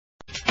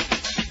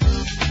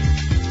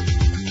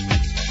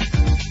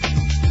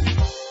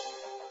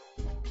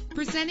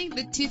Presenting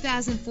the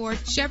 2004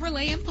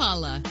 Chevrolet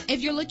Impala.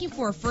 If you're looking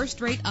for a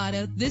first-rate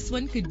auto, this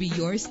one could be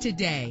yours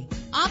today.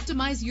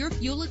 Optimize your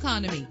fuel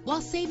economy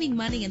while saving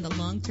money in the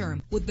long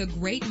term with the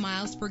great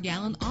miles per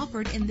gallon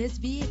offered in this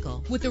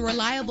vehicle. With a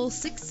reliable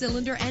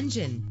 6-cylinder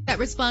engine that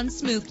responds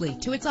smoothly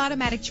to its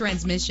automatic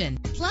transmission.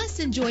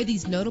 Plus, enjoy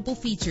these notable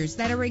features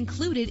that are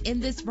included in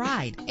this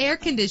ride: air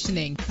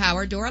conditioning,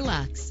 power door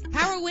locks,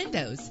 power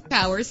windows,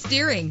 power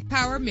steering,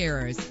 power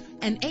mirrors,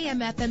 an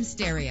AM/FM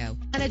stereo,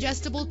 an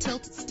adjustable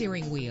tilt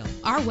steering wheel.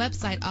 Our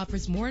website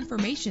offers more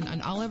information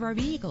on all of our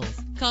vehicles.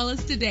 Call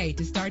us today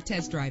to start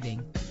test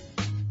driving.